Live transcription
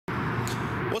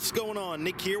What's going on?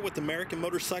 Nick here with American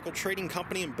Motorcycle Trading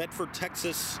Company in Bedford,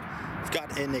 Texas. We've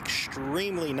got an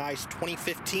extremely nice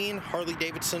 2015 Harley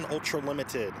Davidson Ultra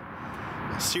Limited.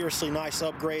 Seriously nice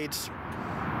upgrades,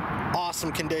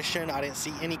 awesome condition. I didn't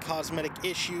see any cosmetic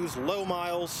issues, low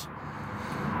miles.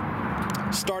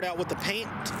 Start out with the paint,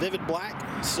 it's vivid black,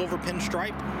 silver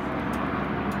pinstripe.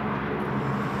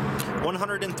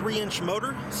 103-inch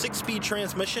motor, 6-speed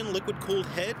transmission, liquid-cooled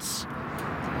heads.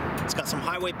 It's got some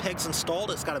highway pegs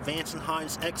installed. It's got a Vance &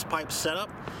 Hines X-pipe setup,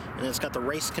 and it's got the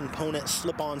race component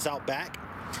slip-ons out back.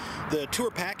 The tour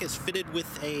pack is fitted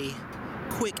with a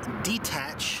quick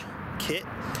detach kit,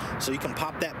 so you can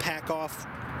pop that pack off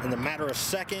in the matter of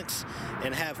seconds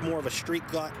and have more of a street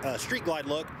glide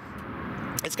look.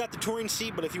 It's got the touring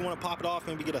seat, but if you want to pop it off,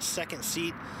 maybe get a second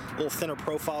seat, a little thinner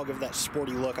profile, give that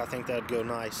sporty look, I think that'd go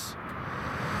nice.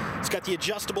 It's got the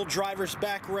adjustable driver's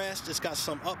backrest. It's got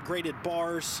some upgraded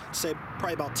bars, say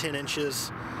probably about 10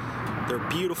 inches. They're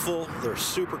beautiful, they're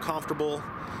super comfortable.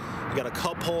 You got a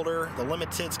cup holder, the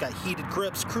Limited's got heated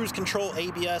grips, cruise control,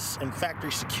 ABS, and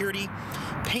factory security,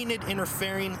 painted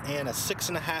interfering, and a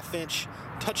 6.5-inch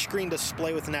touchscreen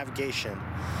display with navigation.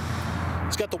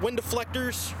 It's got the wind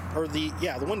deflectors, or the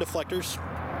wind deflectors.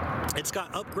 It's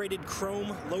got upgraded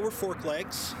chrome lower fork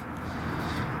legs.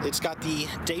 It's got the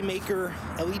Daymaker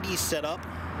LED setup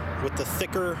with the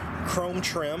thicker chrome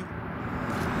trim.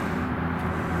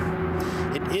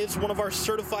 It is one of our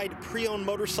certified pre-owned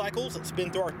motorcycles. It's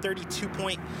been through our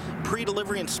 32-point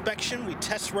pre-delivery inspection. We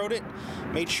test rode it,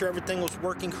 made sure everything was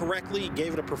working correctly,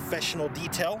 gave it a professional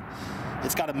detail.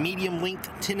 It's got a medium-length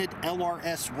tinted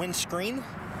LRS windscreen.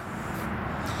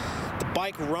 The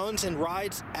bike runs and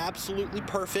rides absolutely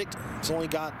perfect. It's only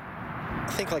got, I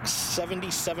think, like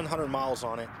 7,700 miles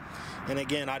on it. And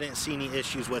again, I didn't see any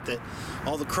issues with it.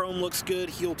 All the chrome looks good,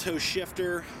 heel toe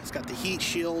shifter. It's got the heat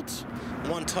shields,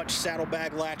 one-touch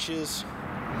saddlebag latches.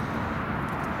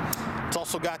 It's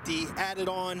also got the added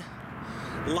on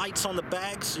lights on the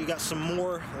back, so you got some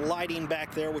more lighting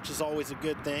back there, which is always a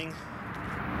good thing.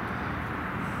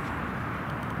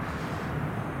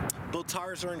 Both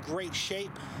tires are in great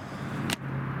shape.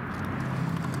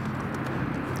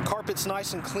 Carpet's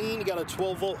nice and clean. You got a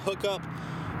 12-volt hookup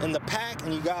in the pack,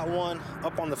 and you got one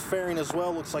up on the fairing as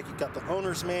well. Looks like you got the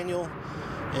owner's manual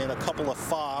and a couple of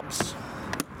fobs.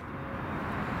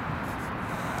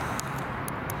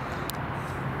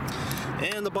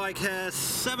 And the bike has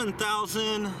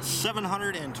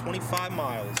 7,725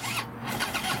 miles.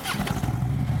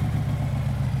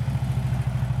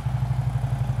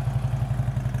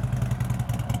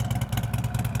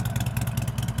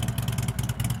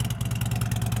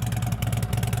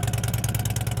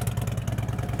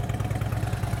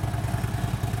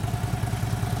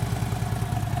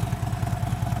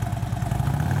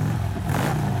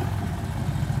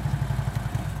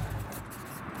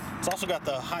 It's also got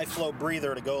the high flow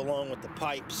breather to go along with the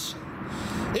pipes.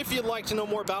 If you'd like to know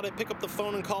more about it, pick up the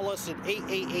phone and call us at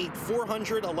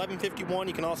 888-400-1151.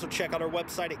 You can also check out our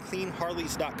website at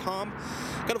cleanharleys.com.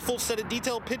 Got a full set of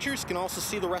detailed pictures. You can also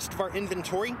see the rest of our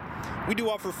inventory. We do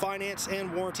offer finance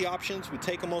and warranty options. We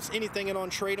take almost anything in on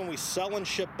trade, and we sell and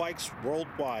ship bikes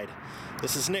worldwide.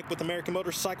 This is Nick with American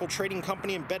Motorcycle Trading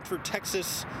Company in Bedford,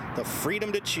 Texas. The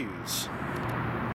freedom to choose.